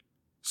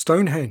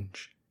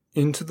Stonehenge,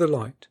 Into the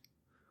Light,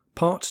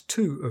 Part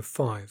 2 of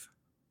 5,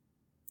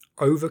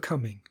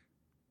 Overcoming.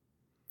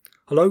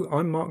 Hello,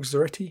 I'm Mark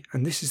Zaretti,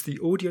 and this is the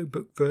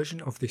audiobook version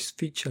of this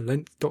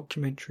feature-length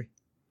documentary.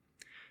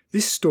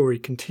 This story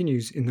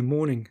continues in the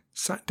morning,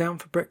 sat down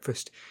for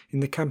breakfast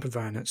in the camper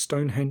van at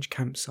Stonehenge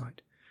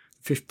campsite,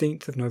 the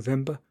 15th of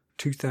November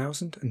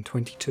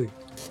 2022.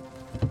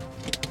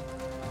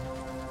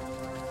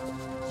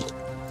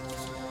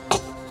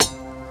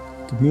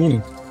 Good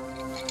morning.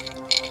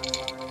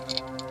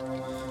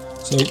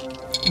 So,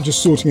 I'm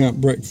just sorting out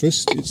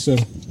breakfast. It's a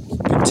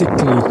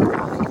particularly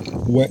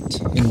wet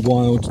and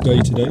wild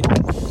day today.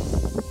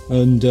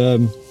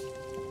 And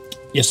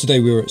yesterday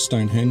we were at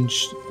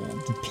Stonehenge.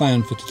 The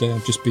plan for today,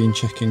 I've just been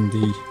checking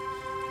the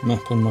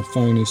map on my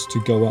phone, is to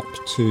go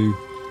up to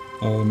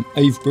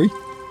Avebury.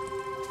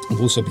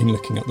 I've also been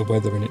looking at the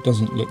weather and it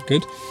doesn't look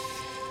good.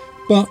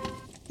 But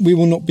we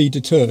will not be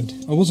deterred.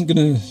 I wasn't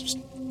going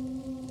to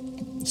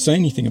say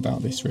anything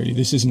about this really.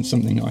 This isn't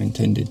something I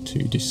intended to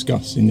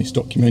discuss in this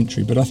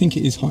documentary, but I think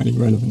it is highly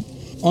relevant.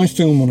 I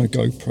film on a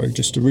GoPro,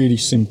 just a really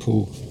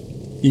simple,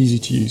 easy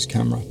to use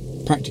camera,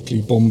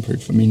 practically bomb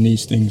proof. I mean,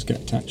 these things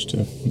get attached to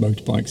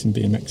motorbikes and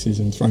BMXs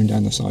and thrown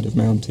down the side of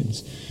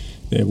mountains.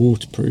 They're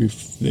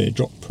waterproof, they're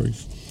drop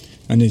proof,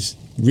 and there's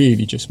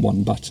really just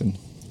one button: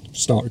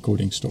 start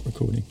recording, stop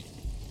recording.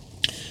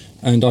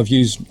 And I've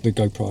used the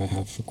GoPro I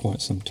have for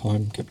quite some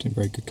time, kept in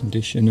very good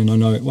condition, and I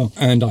know it well.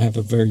 And I have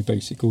a very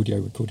basic audio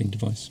recording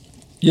device.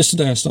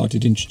 Yesterday I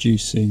started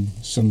introducing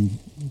some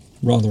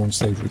rather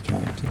unsavoury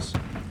characters.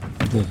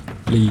 The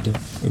leader,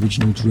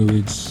 original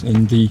druids,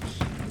 and the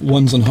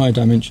ones on higher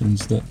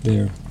dimensions that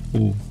they're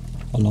all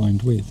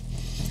aligned with.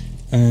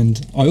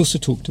 And I also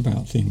talked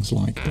about things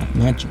like black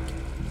magic,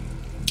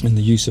 and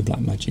the use of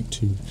black magic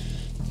to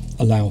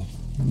allow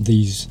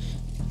these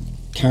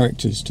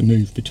characters to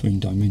move between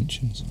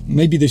dimensions.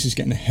 Maybe this is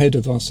getting ahead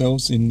of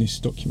ourselves in this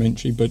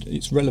documentary, but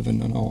it's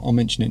relevant and I'll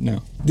mention it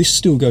now. This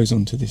still goes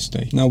on to this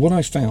day. Now, what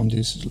I found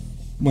is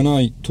when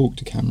I talk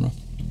to camera,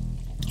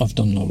 I've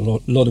done a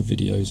lot of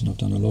videos and I've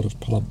done a lot of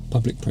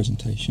public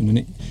presentation,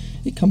 and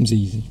it comes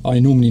easy. I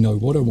normally know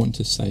what I want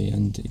to say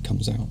and it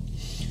comes out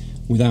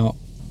without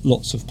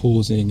lots of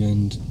pausing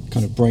and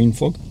kind of brain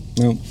fog.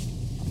 Now,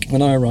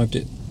 when I arrived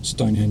at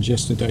Stonehenge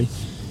yesterday,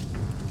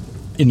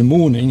 in the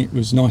morning it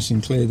was nice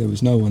and clear, there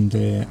was no one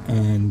there,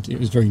 and it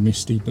was very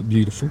misty but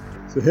beautiful.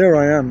 So here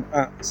I am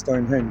at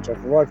Stonehenge.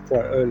 I've arrived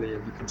quite early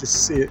and you can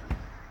just see it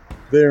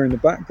there in the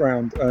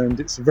background, and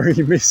it's a very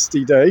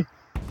misty day.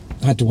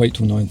 I had to wait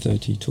till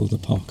 9:30 till the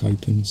park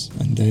opens,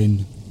 and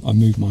then I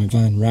moved my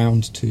van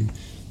round to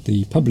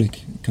the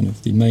public, kind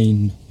of the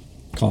main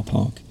car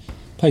park,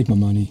 paid my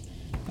money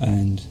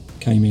and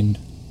came in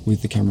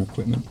with the camera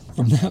equipment.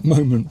 From that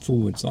moment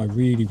forwards, I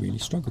really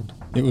struggled.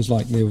 It was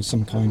like there was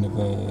some kind of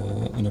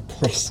an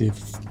oppressive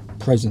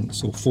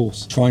presence or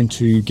force trying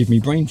to give me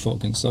brain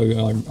fog, and so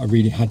I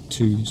really had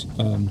to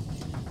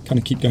kind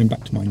of keep going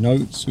back to my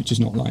notes, which is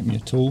not like me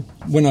at all.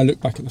 When I look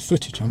back at the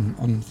footage,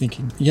 I'm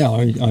thinking, yeah,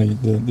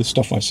 the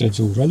stuff I said is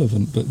all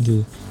relevant, but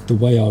the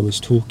way I was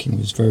talking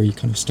was very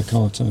kind of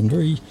staccato and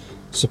very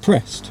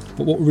suppressed.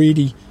 But what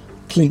really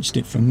clinched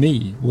it for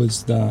me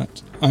was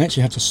that I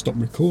actually had to stop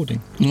recording.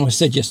 I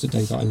said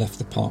yesterday that I left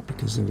the park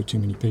because there were too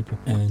many people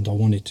and I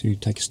wanted to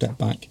take a step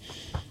back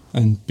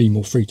and be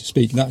more free to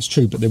speak. That's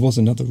true, but there was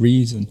another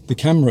reason. The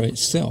camera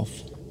itself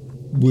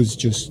was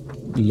just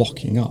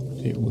locking up.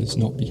 It was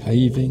not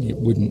behaving, it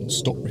wouldn't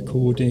stop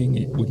recording,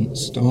 it wouldn't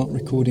start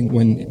recording.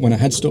 When I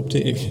had stopped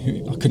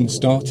it, I couldn't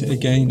start it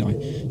again.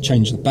 I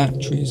changed the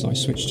batteries, I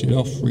switched it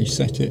off,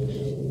 reset it.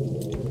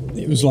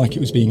 It was like it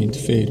was being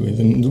interfered with,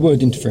 and the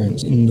word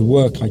interference in the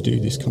work I do,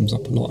 this comes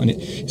up a lot, and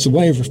it's a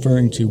way of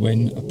referring to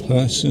when a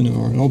person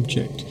or an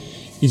object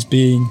is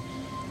being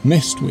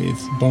messed with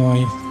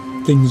by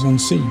things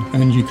unseen,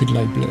 and you could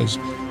label it as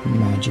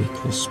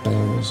magic or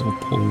spells or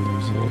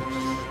pulls or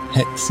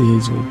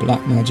hexes or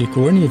black magic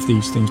or any of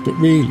these things, but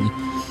really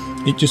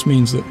it just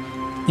means that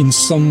in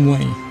some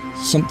way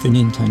something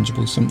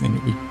intangible, something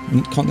that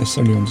we can't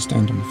necessarily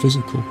understand on the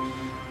physical,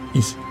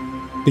 is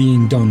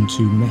being done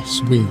to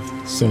mess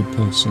with said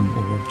person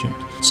or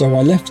object. So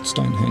I left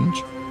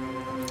Stonehenge,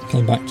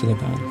 came back to the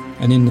van,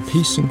 and in the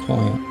peace and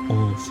quiet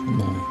of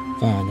my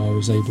van I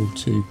was able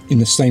to, in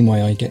the same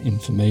way I get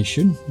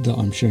information that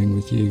I'm sharing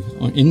with you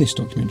in this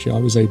documentary, I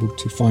was able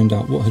to find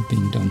out what had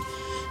been done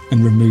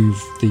and remove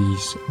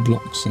these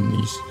blocks and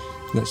these,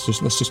 let's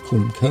just call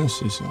them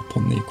curses,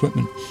 upon the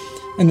equipment.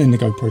 And then the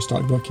GoPro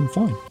started working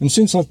fine. And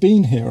since I've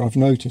been here, I've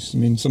noticed,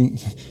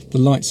 the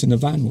lights in the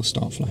van will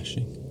start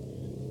flashing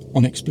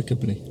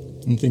inexplicably,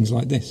 and things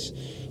like this.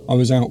 I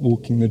was out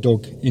walking the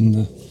dog in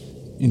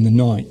the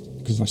night,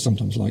 because I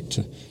sometimes like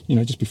to,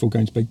 just before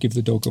going to bed, give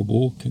the dog a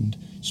walk and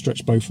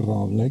stretch both of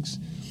our legs,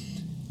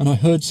 and I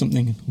heard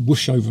something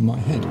whoosh over my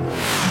head,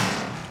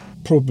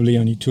 probably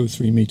only 2 or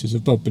 3 meters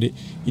above, but it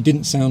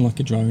didn't sound like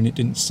a drone, it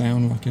didn't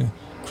sound like a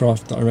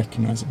craft that I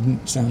recognised, it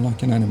didn't sound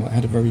like an animal. It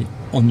had a very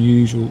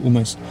unusual,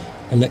 almost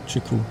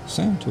electrical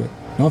sound to it.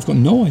 Now, I've got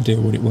no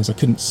idea what it was. I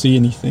couldn't see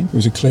anything. It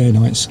was a clear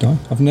night sky.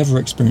 I've never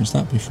experienced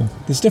that before.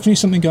 There's definitely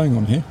something going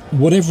on here.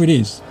 Whatever it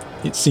is,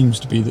 it seems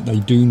to be that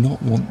they do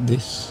not want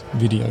this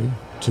video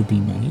to be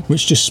made,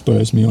 which just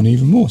spurs me on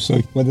even more. So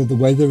whether the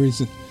weather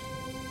is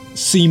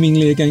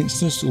seemingly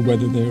against us or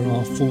whether there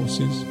are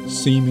forces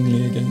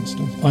seemingly against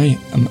us, I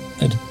am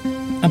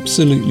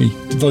absolutely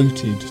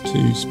devoted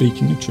to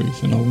speaking the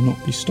truth, and I will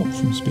not be stopped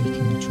from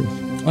speaking the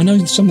truth. I know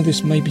some of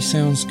this maybe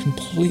sounds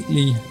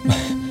completely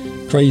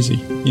crazy.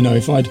 You know,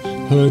 if I'd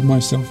heard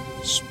myself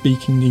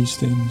speaking these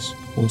things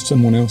or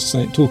someone else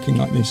talking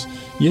like this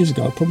years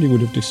ago, I probably would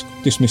have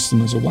dismissed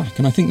them as a whack.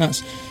 And I think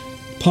that's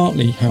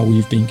partly how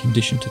we've been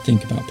conditioned to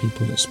think about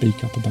people that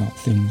speak up about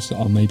things that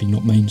are maybe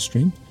not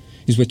mainstream,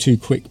 is we're too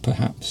quick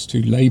perhaps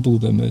to label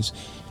them as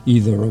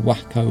either a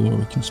wacko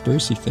or a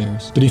conspiracy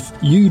theorist. But if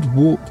you'd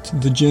walked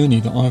the journey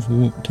that I've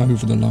walked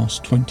over the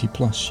last 20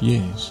 plus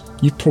years,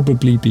 you'd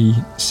probably be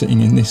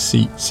sitting in this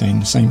seat saying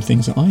the same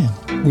things that I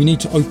am. We need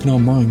to open our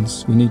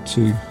minds. We need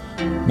to,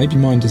 maybe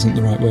mind isn't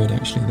the right word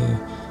actually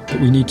there, but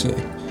we need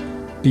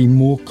to be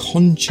more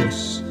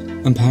conscious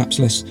and perhaps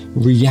less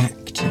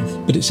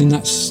reactive. But it's in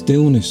that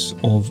stillness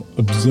of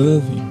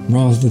observing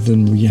rather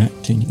than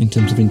reacting in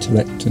terms of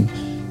intellect and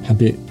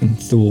habit and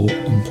thought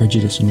and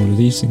prejudice and all of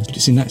these things. But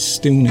it's in that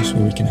stillness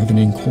where we can have an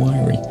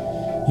inquiry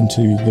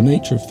into the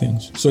nature of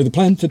things. So the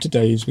plan for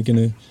today is we're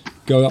going to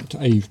go up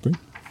to Avebury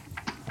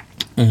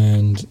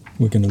and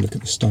we're going to look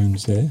at the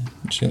stones there,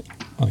 which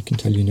I can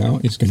tell you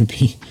now is going to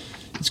be,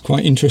 it's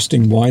quite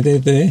interesting why they're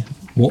there,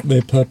 what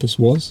their purpose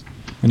was,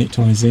 and it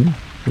ties in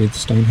with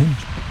Stonehenge.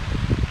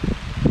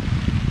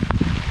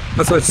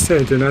 As I'd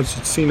said, and as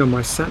you'd seen on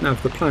my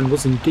sat-nav, the plan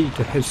was indeed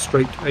to head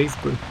straight to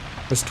Avebury,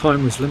 as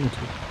time was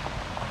limited.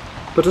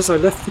 But as I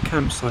left the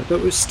campsite, though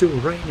it was still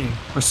raining,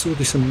 I saw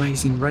this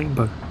amazing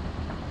rainbow.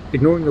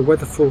 Ignoring the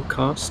weather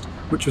forecast,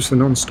 which was for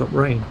non-stop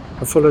rain,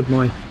 I followed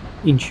my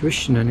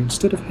intuition, and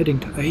instead of heading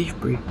to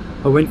Avebury,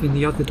 I went in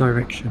the other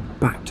direction,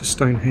 back to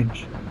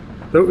Stonehenge.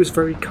 Though it was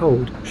very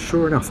cold,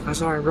 sure enough,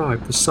 as I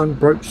arrived, the sun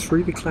broke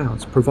through the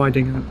clouds,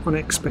 providing an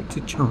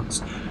unexpected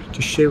chance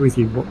to share with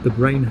you what the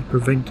rain had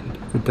prevented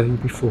the day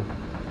before.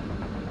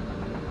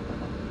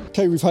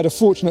 Okay, we've had a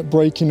fortunate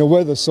break in the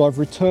weather, so I've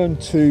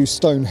returned to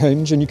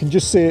Stonehenge, and you can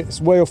just see it,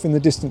 it's way off in the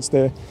distance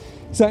there.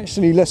 It's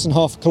actually less than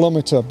half a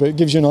kilometre, but it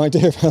gives you an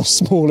idea of how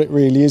small it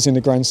really is in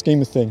the grand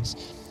scheme of things.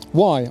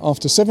 Why?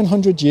 After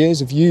 700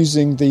 years of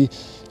using the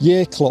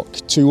year clock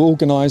to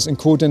organise and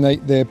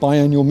coordinate their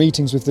biannual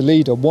meetings with the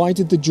leader, why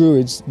did the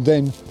Druids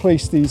then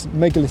place these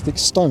megalithic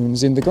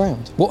stones in the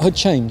ground? What had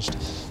changed?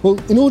 Well,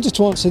 in order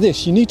to answer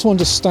this, you need to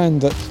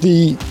understand that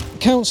the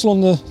council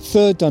on the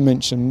third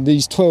dimension,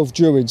 these 12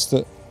 Druids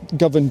that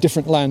govern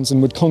different lands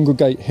and would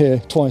congregate here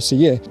twice a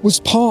year, was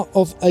part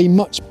of a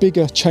much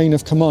bigger chain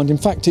of command. In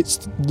fact,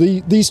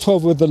 these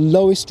 12 were the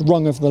lowest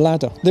rung of the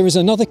ladder. There is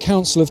another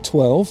council of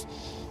 12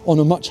 on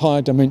a much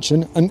higher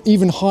dimension, and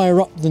even higher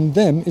up than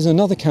them is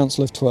another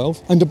council of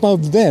 12, and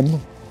above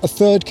them a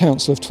third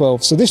council of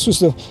 12. So this was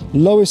the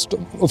lowest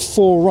of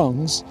 4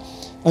 rungs,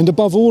 and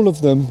above all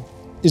of them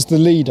is the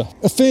leader.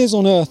 Affairs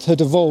on Earth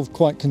had evolved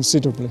quite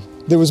considerably.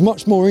 There was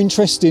much more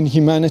interest in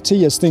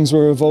humanity as things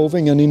were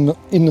evolving and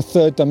in the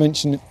third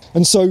dimension.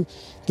 And so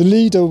the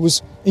leader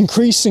was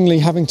increasingly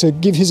having to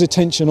give his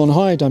attention on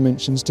higher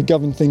dimensions to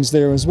govern things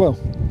there as well.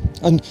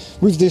 And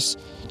with this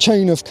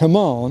chain of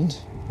command,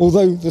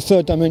 although the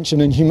third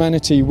dimension and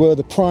humanity were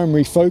the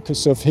primary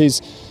focus of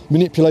his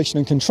manipulation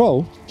and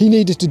control, he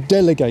needed to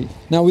delegate.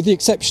 Now, with the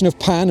exception of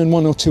Pan and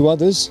 1 or 2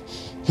 others,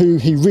 who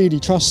he really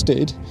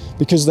trusted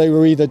because they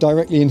were either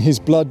directly in his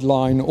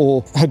bloodline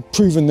or had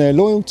proven their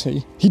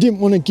loyalty, he didn't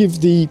want to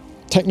give the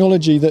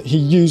technology that he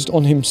used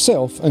on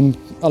himself and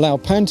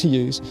allowed Pan to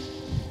use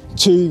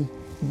to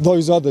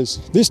those others.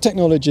 This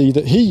technology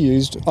that he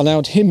used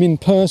allowed him in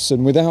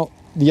person, without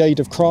the aid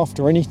of craft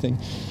or anything,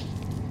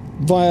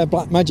 via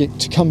black magic,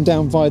 to come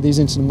down via these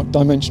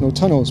interdimensional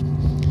tunnels.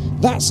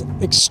 That's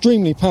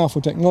extremely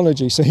powerful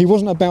technology, so he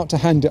wasn't about to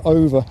hand it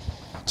over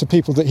to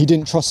people that he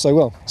didn't trust so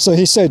well. So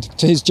he said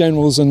to his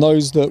generals and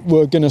those that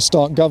were going to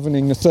start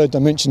governing the third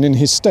dimension in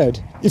his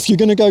stead, if you're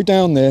going to go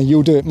down there,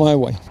 you'll do it my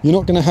way. You're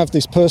not going to have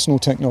this personal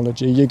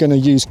technology, you're going to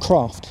use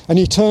craft. And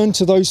he turned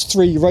to those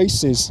 3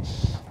 races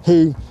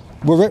who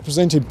were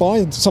represented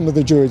by some of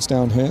the Druids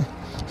down here,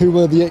 who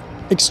were the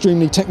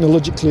extremely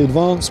technologically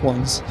advanced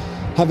ones,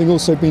 having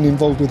also been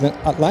involved with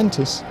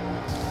Atlantis.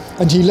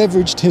 And he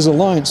leveraged his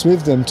alliance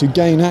with them to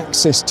gain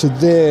access to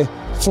their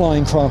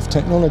flying craft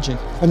technology.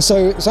 And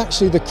so it's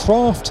actually the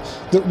craft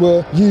that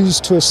were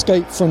used to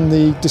escape from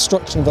the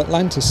destruction of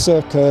Atlantis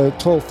circa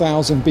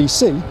 12,000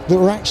 BC that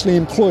were actually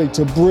employed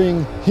to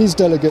bring his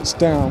delegates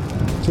down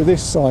to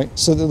this site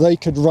so that they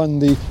could run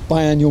the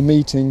biannual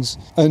meetings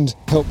and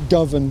help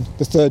govern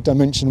the third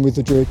dimension with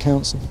the Druid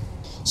Council.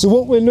 So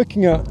what we're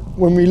looking at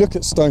when we look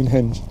at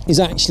Stonehenge is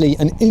actually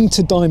an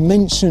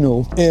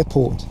interdimensional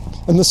airport.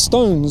 And the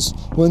stones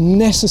were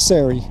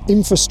necessary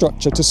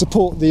infrastructure to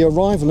support the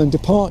arrival and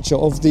departure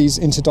of these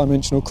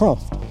interdimensional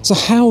craft. So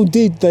how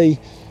did they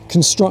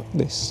construct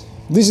this?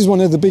 This is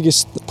one of the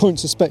biggest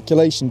points of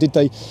speculation. Did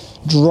they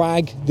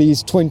drag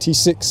these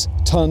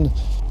 26-ton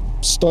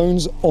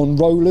stones on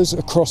rollers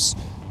across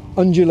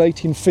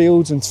undulating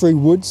fields and through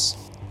woods?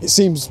 It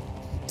seems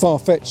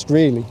far-fetched,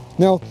 really.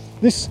 Now,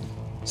 this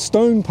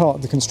stone part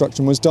of the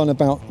construction was done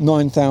about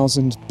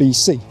 9000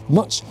 BC,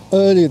 much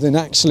earlier than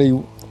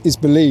actually is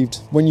believed.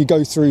 When you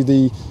go through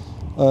the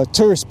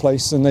tourist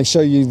place and they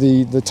show you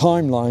the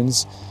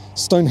timelines,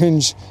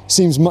 Stonehenge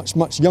seems much,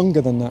 much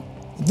younger than that.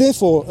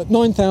 Therefore, at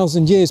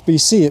 9,000 years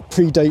BC, it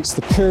predates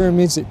the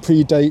pyramids, it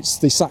predates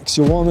the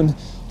Sacsayhuaman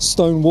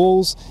stone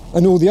walls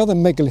and all the other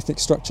megalithic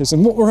structures.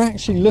 And what we're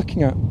actually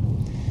looking at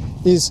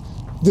is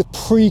the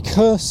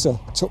precursor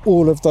to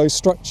all of those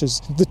structures.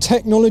 The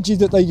technology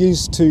that they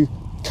used to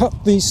cut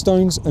these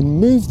stones and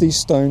move these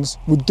stones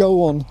would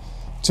go on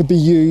to be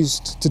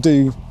used to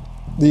do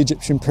the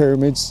Egyptian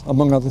pyramids,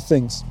 among other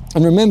things.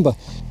 And remember,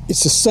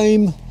 it's the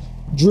same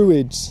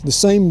druids, the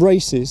same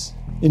races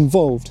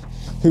involved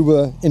who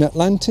were in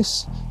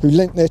Atlantis, who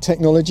lent their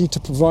technology to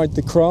provide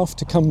the craft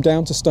to come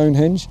down to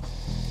Stonehenge,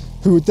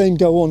 who would then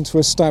go on to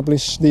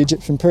establish the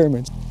Egyptian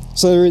pyramids.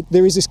 So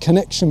there is this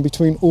connection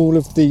between all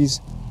of these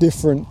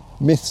different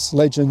myths,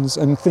 legends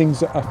and things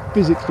that are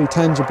physically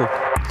tangible.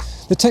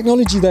 The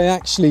technology they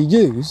actually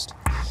used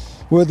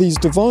were these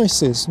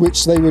devices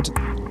which they would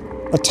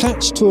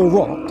attach to a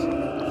rock,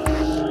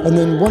 and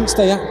then once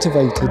they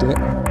activated it,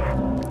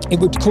 it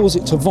would cause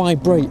it to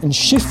vibrate and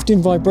shift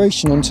in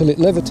vibration until it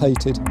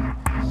levitated,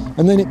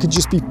 and then it could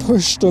just be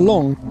pushed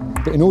along.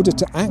 But in order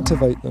to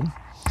activate them,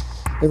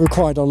 it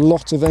required a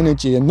lot of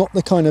energy, and not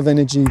the kind of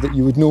energy that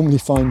you would normally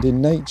find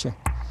in nature.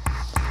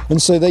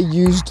 And so they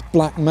used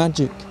black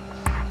magic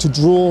to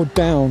draw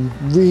down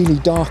really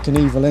dark and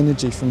evil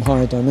energy from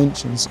higher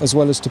dimensions, as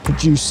well as to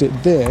produce it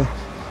there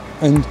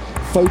and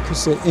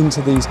focus it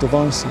into these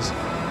devices.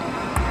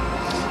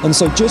 And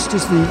so just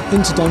as the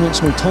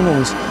interdimensional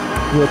tunnels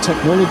were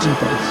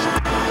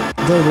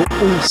technology-based, they were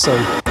also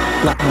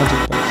black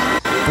magic-based.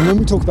 And when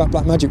we talk about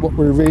black magic, what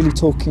we're really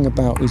talking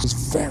about is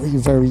very,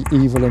 very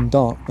evil and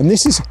dark. And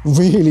this is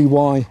really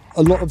why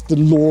a lot of the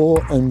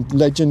lore and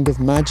legend of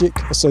magic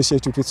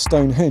associated with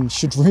Stonehenge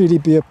should really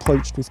be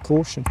approached with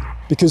caution.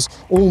 Because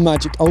all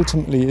magic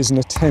ultimately is an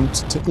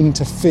attempt to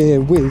interfere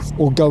with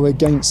or go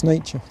against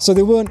nature. So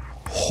there weren't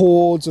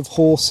hordes of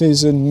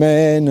horses and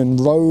men and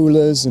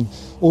rollers and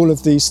all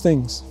of these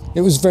things.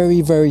 It was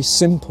very, very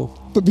simple.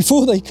 But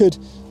before they could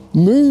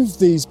move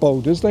these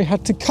boulders, they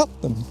had to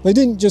cut them. They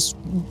didn't just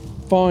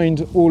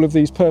find all of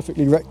these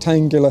perfectly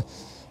rectangular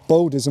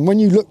boulders. And when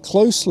you look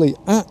closely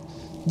at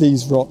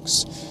these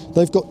rocks,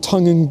 they've got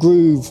tongue and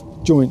groove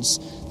joints,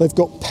 they've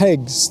got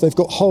pegs, they've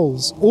got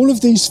holes. All of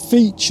these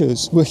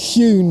features were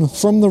hewn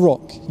from the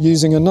rock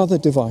using another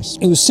device.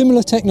 It was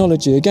similar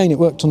technology. Again, it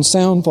worked on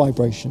sound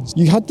vibrations.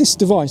 You had this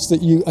device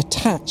that you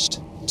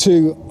attached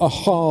to a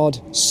hard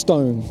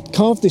stone.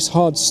 Carve this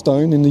hard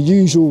stone in the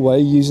usual way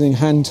using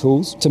hand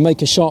tools to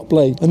make a sharp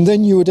blade. And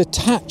then you would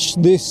attach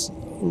this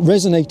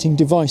resonating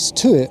device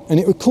to it, and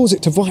it would cause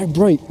it to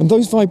vibrate, and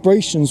those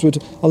vibrations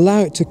would allow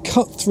it to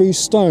cut through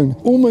stone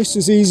almost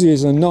as easy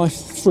as a knife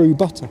through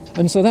butter.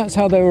 And so that's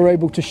how they were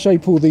able to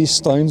shape all these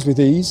stones with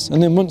ease.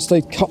 And then once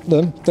they'd cut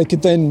them, they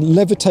could then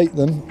levitate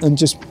them and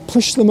just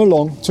push them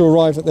along to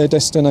arrive at their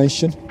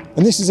destination.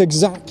 And this is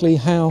exactly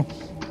how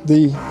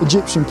the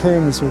Egyptian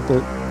pyramids were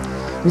built.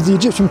 With the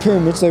Egyptian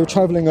pyramids, they were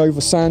travelling over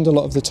sand a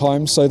lot of the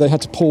time, so they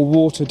had to pour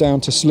water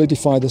down to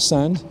solidify the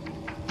sand.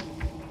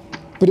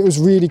 But it was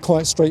really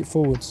quite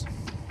straightforward.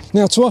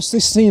 Now, to us,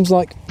 this seems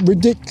like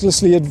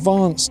ridiculously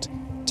advanced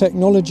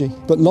technology,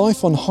 but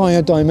life on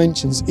higher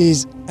dimensions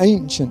is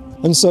ancient.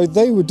 And so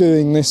they were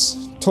doing this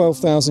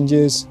 12,000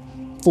 years,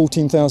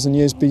 14,000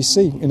 years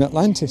BC in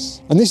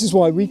Atlantis. And this is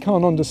why we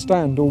can't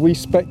understand, or we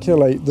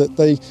speculate that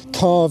they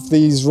carved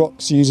these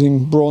rocks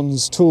using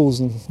bronze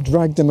tools and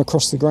dragged them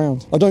across the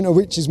ground. I don't know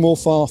which is more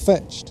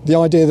far-fetched. The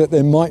idea that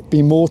there might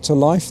be more to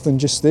life than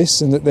just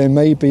this, and that there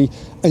may be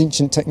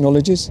ancient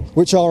technologies,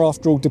 which are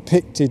after all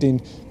depicted in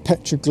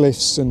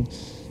petroglyphs and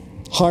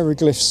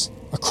hieroglyphs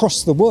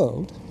across the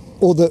world,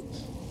 or that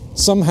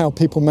somehow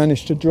people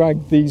managed to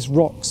drag these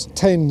rocks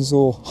tens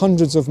or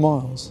hundreds of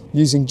miles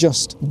using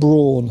just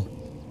brawn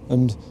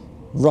and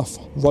rough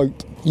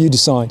rope. You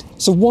decide.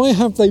 So why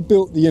have they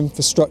built the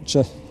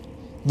infrastructure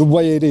the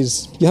way it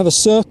is? You have a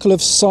circle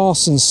of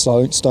sarsen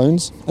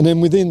stones, and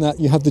then within that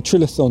you have the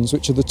trilithons,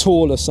 which are the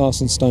taller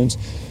sarsen stones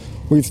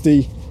with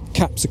the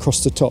caps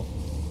across the top.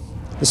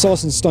 The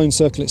sarsen stone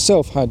circle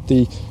itself had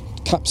the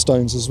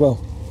capstones as well.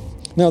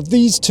 Now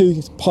these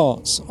two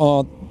parts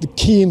are the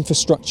key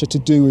infrastructure to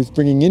do with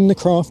bringing in the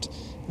craft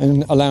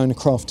and allowing the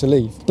craft to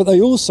leave. But they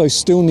also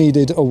still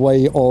needed a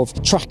way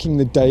of tracking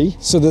the day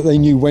so that they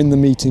knew when the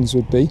meetings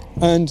would be.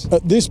 And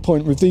at this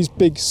point, with these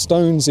big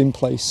stones in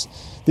place,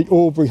 the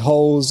Aubrey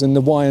holes and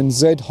the Y and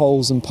Z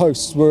holes and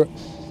posts were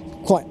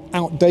quite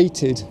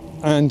outdated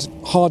and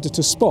harder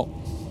to spot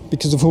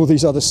because of all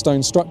these other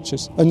stone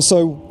structures. And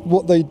so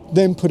what they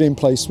then put in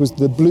place was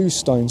the blue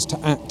stones to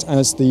act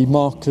as the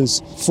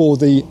markers for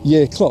the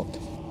year clock.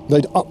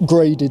 They'd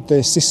upgraded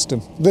their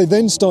system. They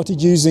then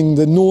started using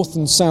the north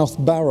and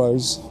south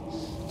barrows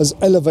as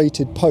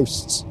elevated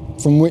posts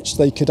from which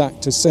they could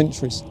act as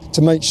sentries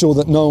to make sure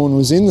that no one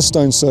was in the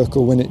stone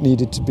circle when it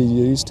needed to be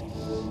used,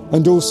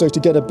 and also to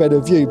get a better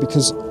view,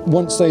 because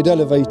once they'd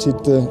elevated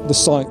the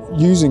site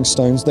using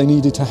stones, they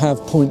needed to have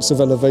points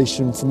of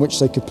elevation from which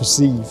they could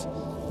perceive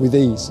with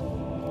ease.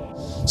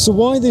 So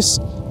why this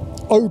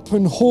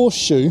open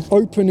horseshoe,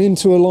 open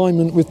into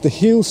alignment with the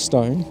heel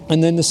stone,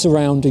 and then the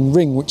surrounding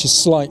ring, which is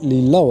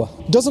slightly lower?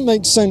 It doesn't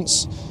make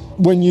sense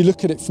when you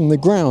look at it from the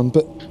ground,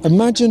 but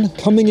imagine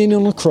coming in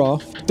on a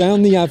craft,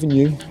 down the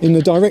avenue, in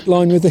a direct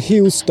line with the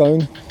heel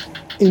stone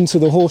into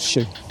the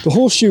horseshoe. The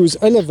horseshoe is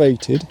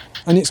elevated,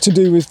 and it's to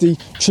do with the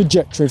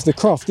trajectory of the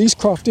craft. These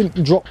craft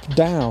didn't drop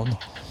down,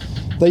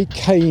 they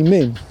came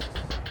in,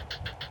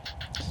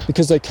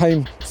 because they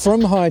came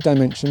from higher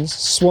dimensions,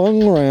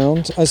 swung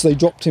around as they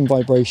dropped in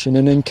vibration,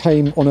 and then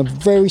came on a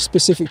very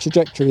specific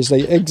trajectory as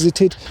they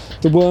exited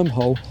the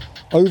wormhole,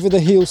 over the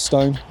heel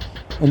stone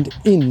and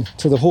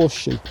into the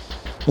horseshoe.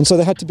 And so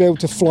they had to be able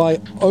to fly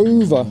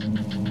over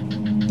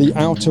the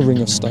outer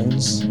ring of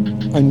stones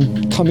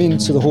and come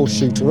into the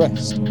horseshoe to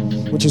rest,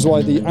 which is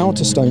why the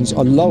outer stones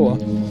are lower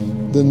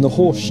than the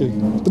horseshoe.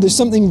 But there's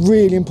something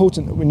really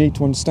important that we need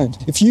to understand.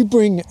 If you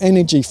bring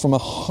energy from a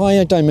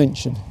higher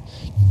dimension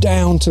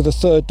down to the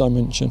third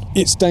dimension,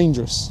 it's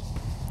dangerous.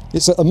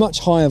 It's at a much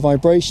higher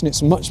vibration,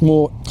 it's much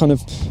more kind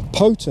of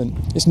potent.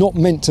 It's not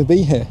meant to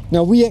be here.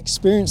 Now, we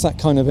experience that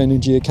kind of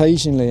energy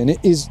occasionally, and it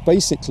is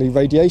basically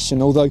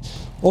radiation, although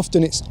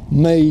often it's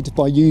made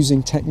by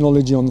using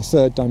technology on the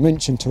third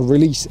dimension to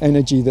release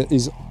energy that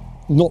is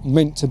not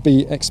meant to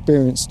be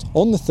experienced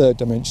on the third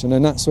dimension,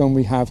 and that's when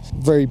we have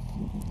very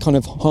kind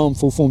of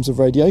harmful forms of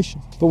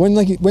radiation. But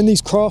when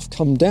these craft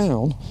come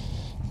down,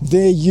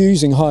 they're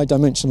using high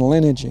dimensional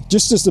energy,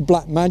 just as the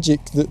black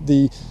magic that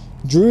the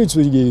Druids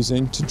were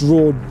using to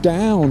draw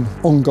down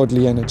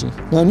ungodly energy.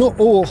 Now, not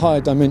all higher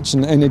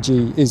dimension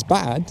energy is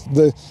bad.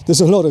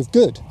 There's a lot of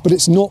good, but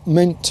it's not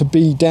meant to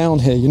be down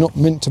here. You're not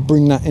meant to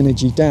bring that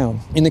energy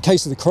down. In the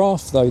case of the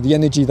craft, though, the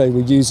energy they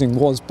were using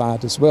was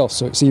bad as well,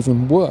 so it's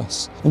even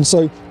worse. And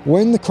so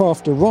when the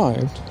craft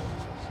arrived,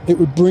 it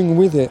would bring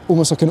with it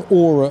almost like an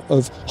aura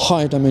of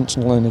higher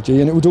dimensional energy,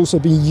 and it would also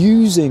be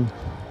using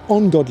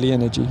ungodly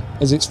energy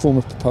as its form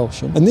of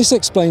propulsion. And this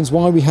explains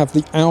why we have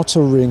the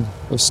outer ring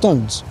of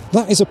stones.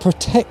 That is a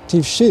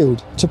protective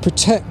shield to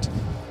protect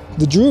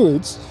the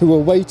Druids who are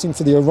waiting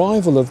for the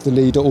arrival of the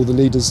leader or the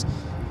leader's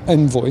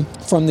envoy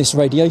from this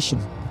radiation.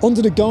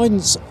 Under the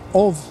guidance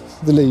of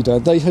the leader,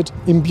 they had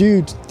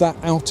imbued that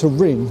outer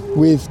ring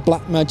with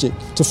black magic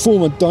to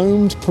form a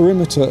domed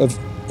perimeter of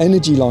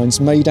energy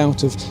lines made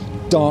out of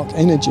dark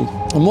energy.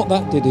 And what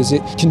that did is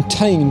it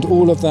contained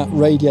all of that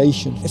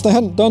radiation. If they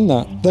hadn't done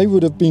that, they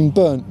would have been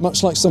burnt,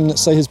 much like someone that,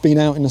 say, has been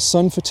out in the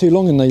sun for too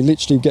long and they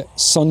literally get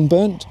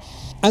sunburnt.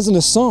 As an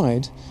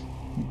aside,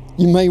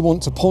 you may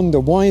want to ponder,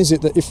 why is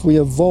it that if we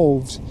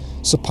evolved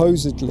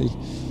supposedly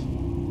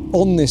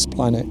on this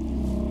planet,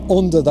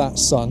 under that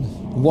sun,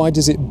 why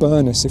does it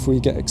burn us if we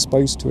get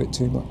exposed to it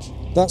too much?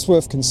 That's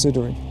worth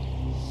considering.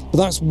 But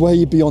that's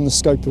way beyond the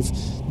scope of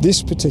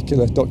this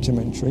particular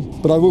documentary,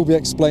 but I will be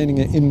explaining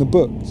it in the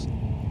books.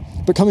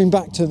 But coming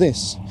back to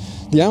this,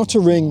 the outer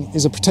ring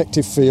is a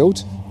protective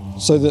field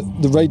so that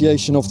the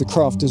radiation of the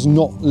craft does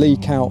not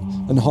leak out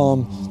and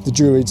harm the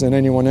Druids and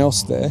anyone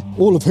else there,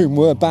 all of whom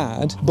were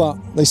bad, but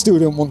they still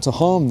didn't want to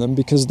harm them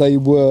because they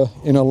were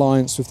in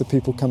alliance with the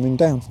people coming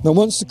down. Now,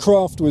 once the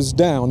craft was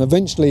down,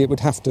 eventually it would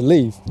have to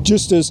leave.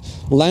 Just as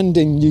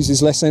landing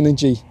uses less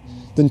energy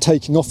than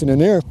taking off in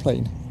an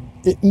airplane,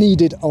 it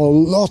needed a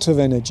lot of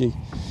energy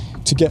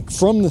to get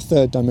from the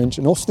third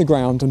dimension off the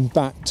ground and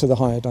back to the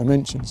higher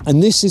dimensions.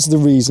 And this is the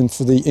reason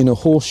for the inner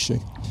horseshoe.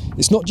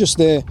 It's not just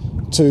there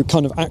to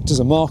kind of act as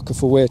a marker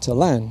for where to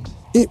land.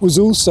 It was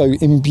also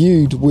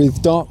imbued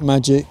with dark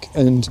magic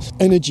and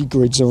energy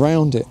grids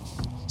around it,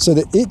 so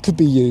that it could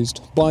be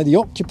used by the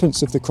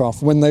occupants of the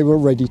craft when they were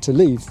ready to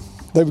leave.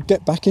 They would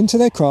get back into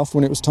their craft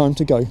when it was time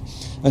to go,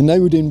 and they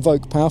would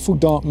invoke powerful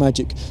dark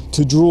magic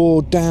to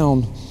draw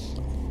down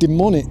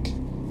demonic,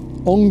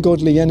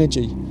 ungodly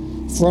energy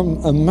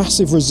from a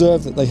massive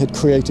reserve that they had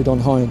created on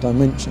higher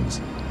dimensions.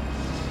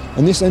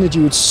 And this energy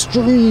would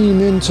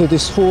stream into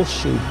this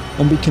horseshoe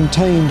and be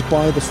contained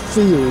by the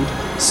field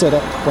set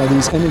up by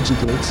these energy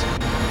grids.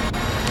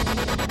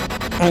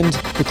 And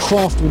the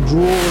craft would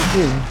draw it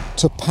in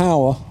to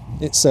power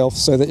itself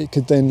so that it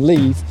could then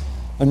leave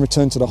and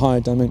return to the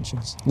higher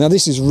dimensions. Now,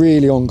 this is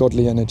really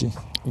ungodly energy,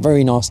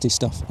 very nasty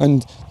stuff.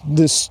 And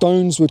the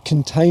stones would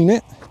contain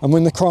it, and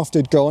when the craft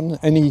had gone,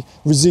 any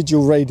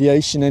residual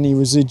radiation, any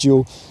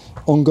residual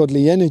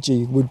ungodly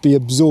energy would be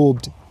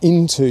absorbed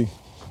into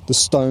the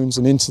stones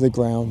and into the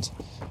ground,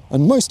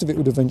 and most of it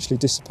would eventually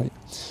dissipate.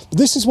 But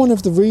this is one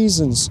of the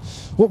reasons.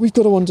 What we've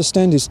got to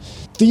understand is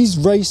these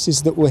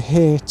races that were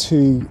here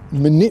to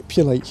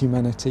manipulate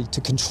humanity,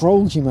 to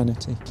control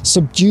humanity,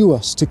 subdue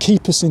us, to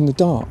keep us in the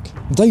dark,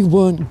 they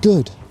weren't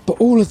good. But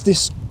all of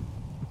this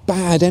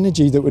bad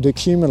energy that would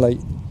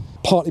accumulate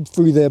partly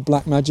through their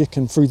black magic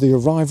and through the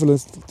arrival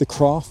of the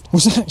craft,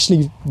 was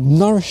actually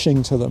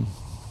nourishing to them,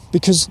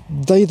 because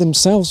they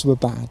themselves were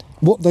bad.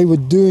 What they were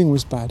doing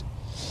was bad.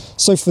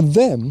 So for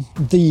them,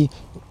 the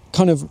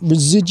kind of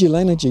residual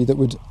energy that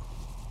would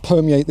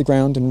permeate the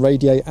ground and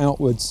radiate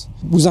outwards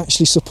was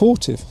actually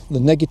supportive. The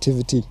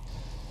negativity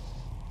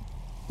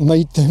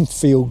made them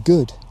feel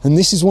good. And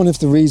this is one of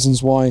the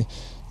reasons why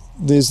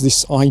there's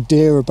this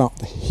idea about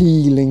the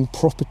healing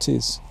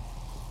properties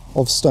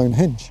of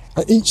Stonehenge.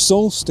 At each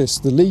solstice,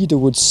 the leader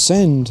would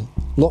send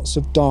lots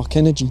of dark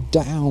energy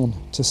down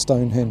to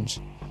Stonehenge,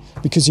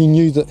 because he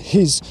knew that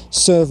his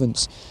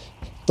servants,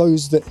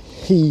 those that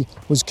he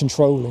was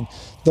controlling,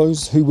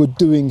 those who were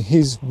doing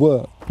his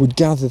work, would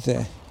gather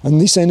there.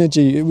 And this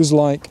energy, it was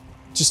like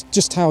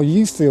just how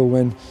you feel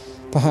when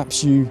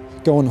perhaps you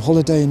go on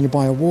holiday and you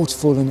buy a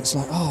waterfall and it's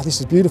like, oh, this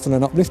is beautiful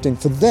and uplifting.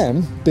 For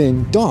them,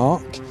 being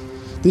dark,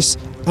 this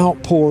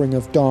outpouring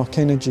of dark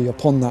energy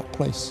upon that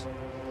place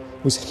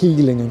was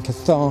healing and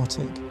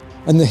cathartic.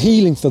 And the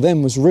healing for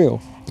them was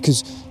real,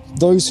 because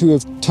those who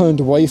have turned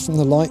away from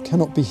the light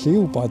cannot be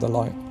healed by the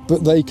light,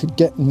 but they could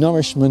get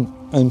nourishment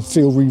and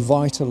feel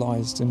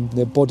revitalised, and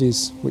their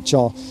bodies, which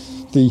are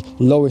the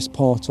lowest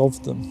part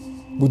of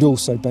them, would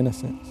also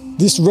benefit.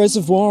 This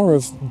reservoir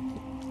of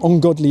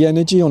ungodly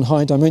energy on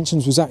higher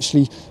dimensions was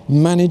actually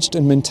managed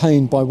and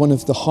maintained by one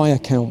of the higher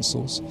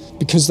councils,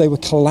 because they were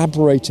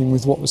collaborating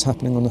with what was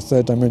happening on the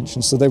third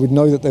dimension. So they would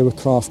know that there were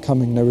craft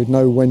coming, they would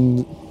know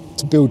when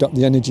to build up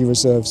the energy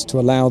reserves to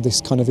allow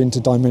this kind of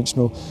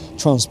interdimensional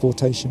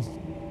transportation.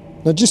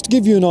 Now, just to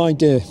give you an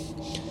idea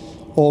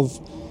of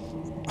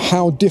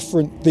how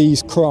different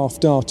these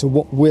craft are to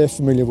what we're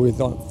familiar with,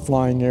 like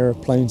flying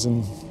aeroplanes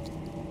and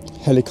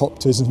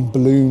helicopters and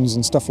balloons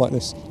and stuff like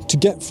this. To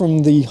get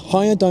from the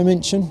higher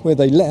dimension where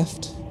they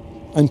left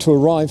and to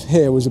arrive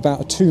here was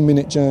about a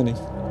 2-minute journey.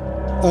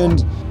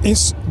 And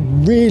it's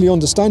really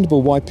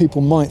understandable why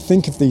people might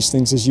think of these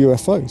things as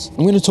UFOs.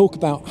 I'm going to talk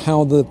about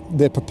how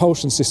their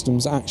propulsion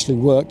systems actually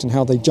worked and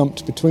how they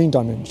jumped between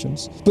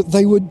dimensions. But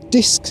they were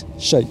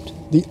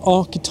disc-shaped. The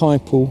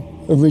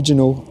archetypal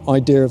original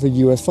idea of a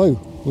UFO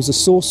was a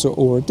saucer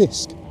or a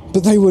disc.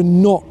 But they were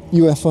not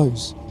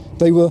UFOs.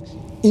 They were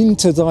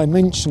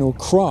interdimensional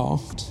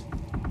craft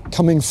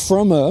coming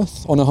from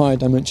Earth on a higher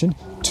dimension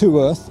to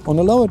Earth on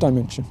a lower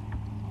dimension.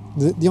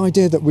 The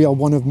idea that we are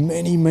one of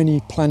many, many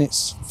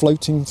planets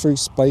floating through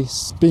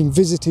space, being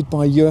visited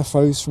by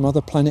UFOs from other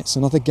planets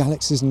and other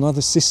galaxies and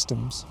other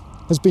systems,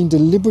 has been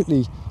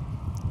deliberately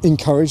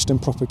encouraged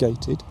and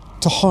propagated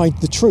to hide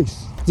the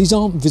truth. These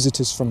aren't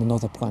visitors from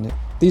another planet.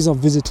 These are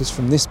visitors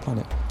from this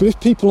planet. But if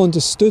people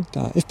understood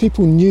that, if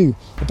people knew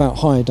about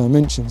higher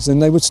dimensions, then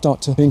they would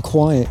start to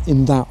inquire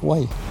in that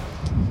way,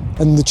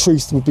 and the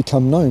truth would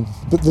become known.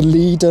 But the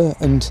leader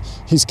and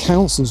his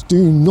councils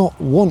do not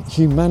want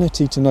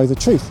humanity to know the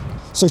truth.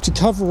 So to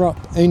cover up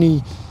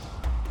any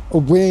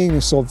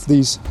awareness of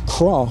these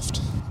craft,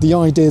 the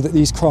idea that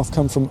these craft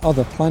come from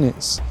other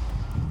planets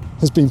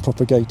has been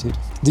propagated.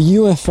 The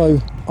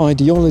UFO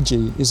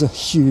ideology is a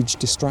huge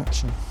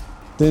distraction.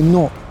 They're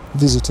not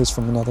visitors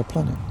from another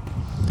planet.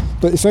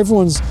 But if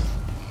everyone's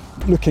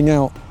looking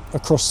out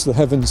across the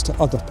heavens to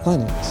other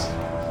planets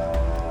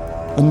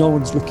and no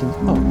one's looking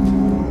up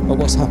at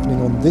what's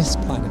happening on this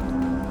planet,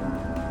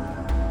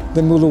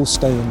 then we'll all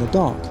stay in the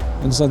dark.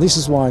 And so this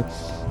is why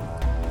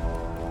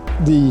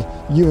the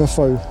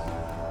UFO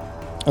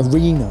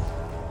arena,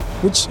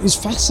 which is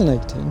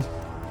fascinating,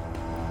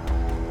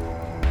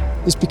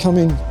 is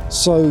becoming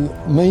so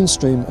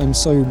mainstream and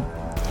so,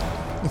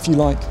 if you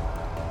like,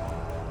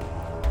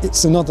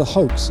 it's another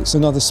hoax, it's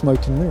another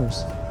smoke and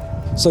mirrors.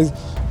 So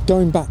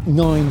going back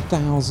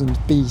 9,000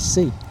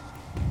 BC,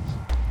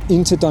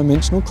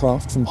 interdimensional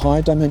craft from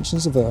higher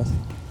dimensions of Earth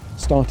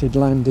started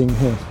landing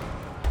here,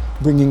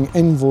 bringing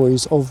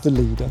envoys of the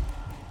leader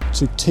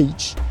to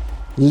teach,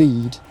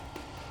 lead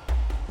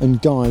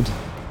and guide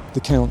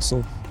the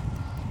council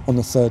on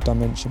the third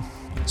dimension.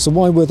 So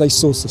why were they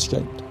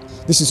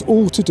saucer-shaped? This is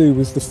all to do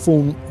with the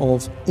form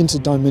of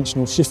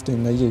interdimensional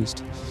shifting they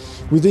used.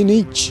 Within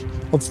each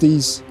of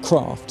these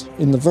craft,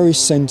 in the very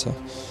centre,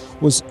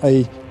 was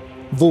a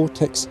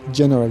vortex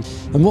generator.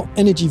 And what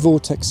energy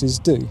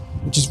vortexes do,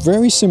 which is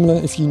very similar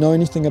if you know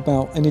anything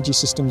about energy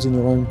systems in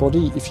your own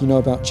body, if you know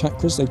about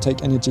chakras, they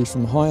take energy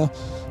from higher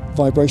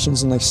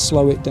vibrations and they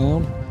slow it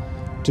down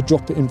to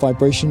drop it in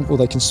vibration, or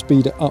they can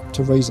speed it up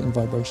to raise it in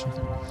vibration.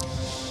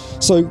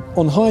 So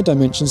on higher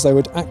dimensions, they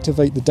would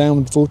activate the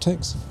downward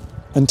vortex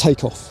and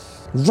take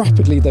off.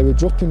 Rapidly, they would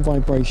drop in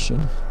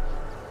vibration,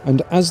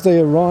 and as they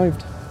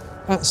arrived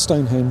at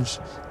Stonehenge,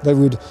 they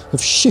would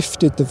have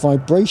shifted the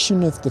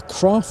vibration of the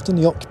craft and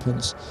the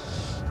occupants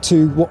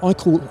to what I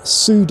call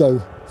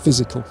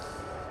pseudo-physical.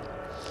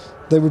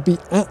 They would be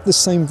at the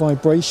same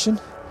vibration,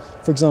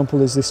 for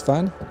example, as this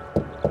fan,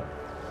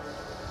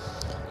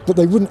 but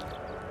they wouldn't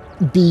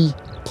be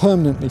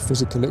permanently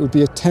physical. It would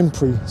be a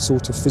temporary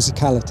sort of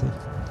physicality.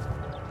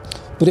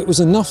 But it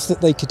was enough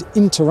that they could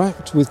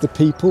interact with the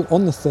people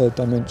on the third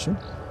dimension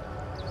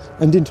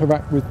and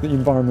interact with the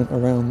environment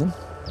around them,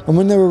 And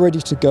when they were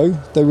ready to go,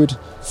 they would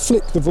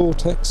flick the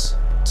vortex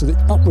to the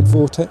upward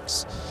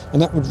vortex,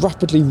 and that would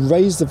rapidly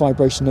raise the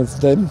vibration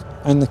of them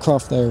and the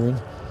craft they were in,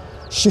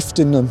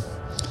 shifting them.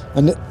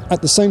 And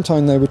at the same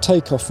time, they would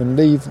take off and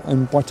leave,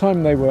 and by the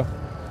time they were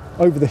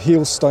over the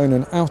Heelstone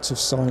and out of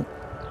sight,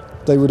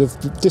 they would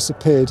have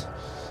disappeared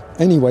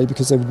anyway,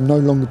 because they would no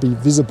longer be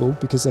visible,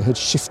 because they had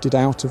shifted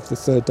out of the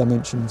third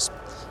dimension's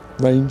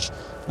range,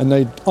 and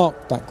they'd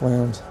arc back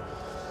round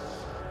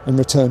and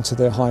return to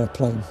their higher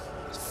plane.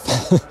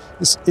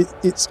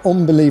 It's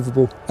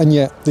unbelievable, and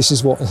yet this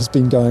is what has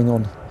been going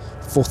on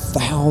for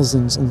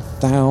thousands and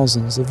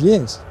thousands of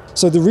years.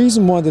 So the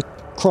reason why the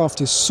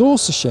craft is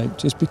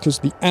saucer-shaped is because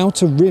the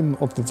outer rim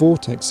of the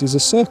vortex is a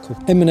circle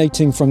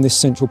emanating from this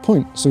central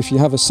point. So if you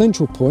have a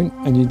central point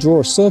and you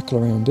draw a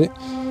circle around it,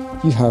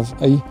 you have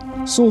a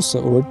saucer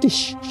or a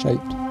dish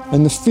shaped.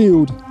 And the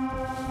field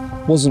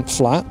wasn't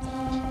flat,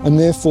 and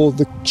therefore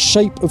the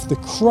shape of the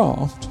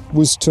craft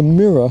was to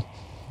mirror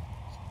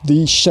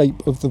the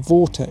shape of the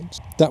vortex.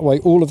 That way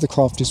all of the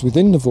craft is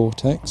within the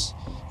vortex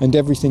and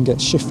everything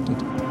gets shifted.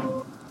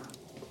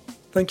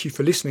 Thank you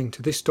for listening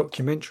to this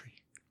documentary.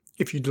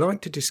 If you'd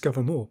like to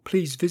discover more,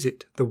 please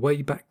visit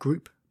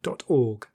thewaybackgroup.org.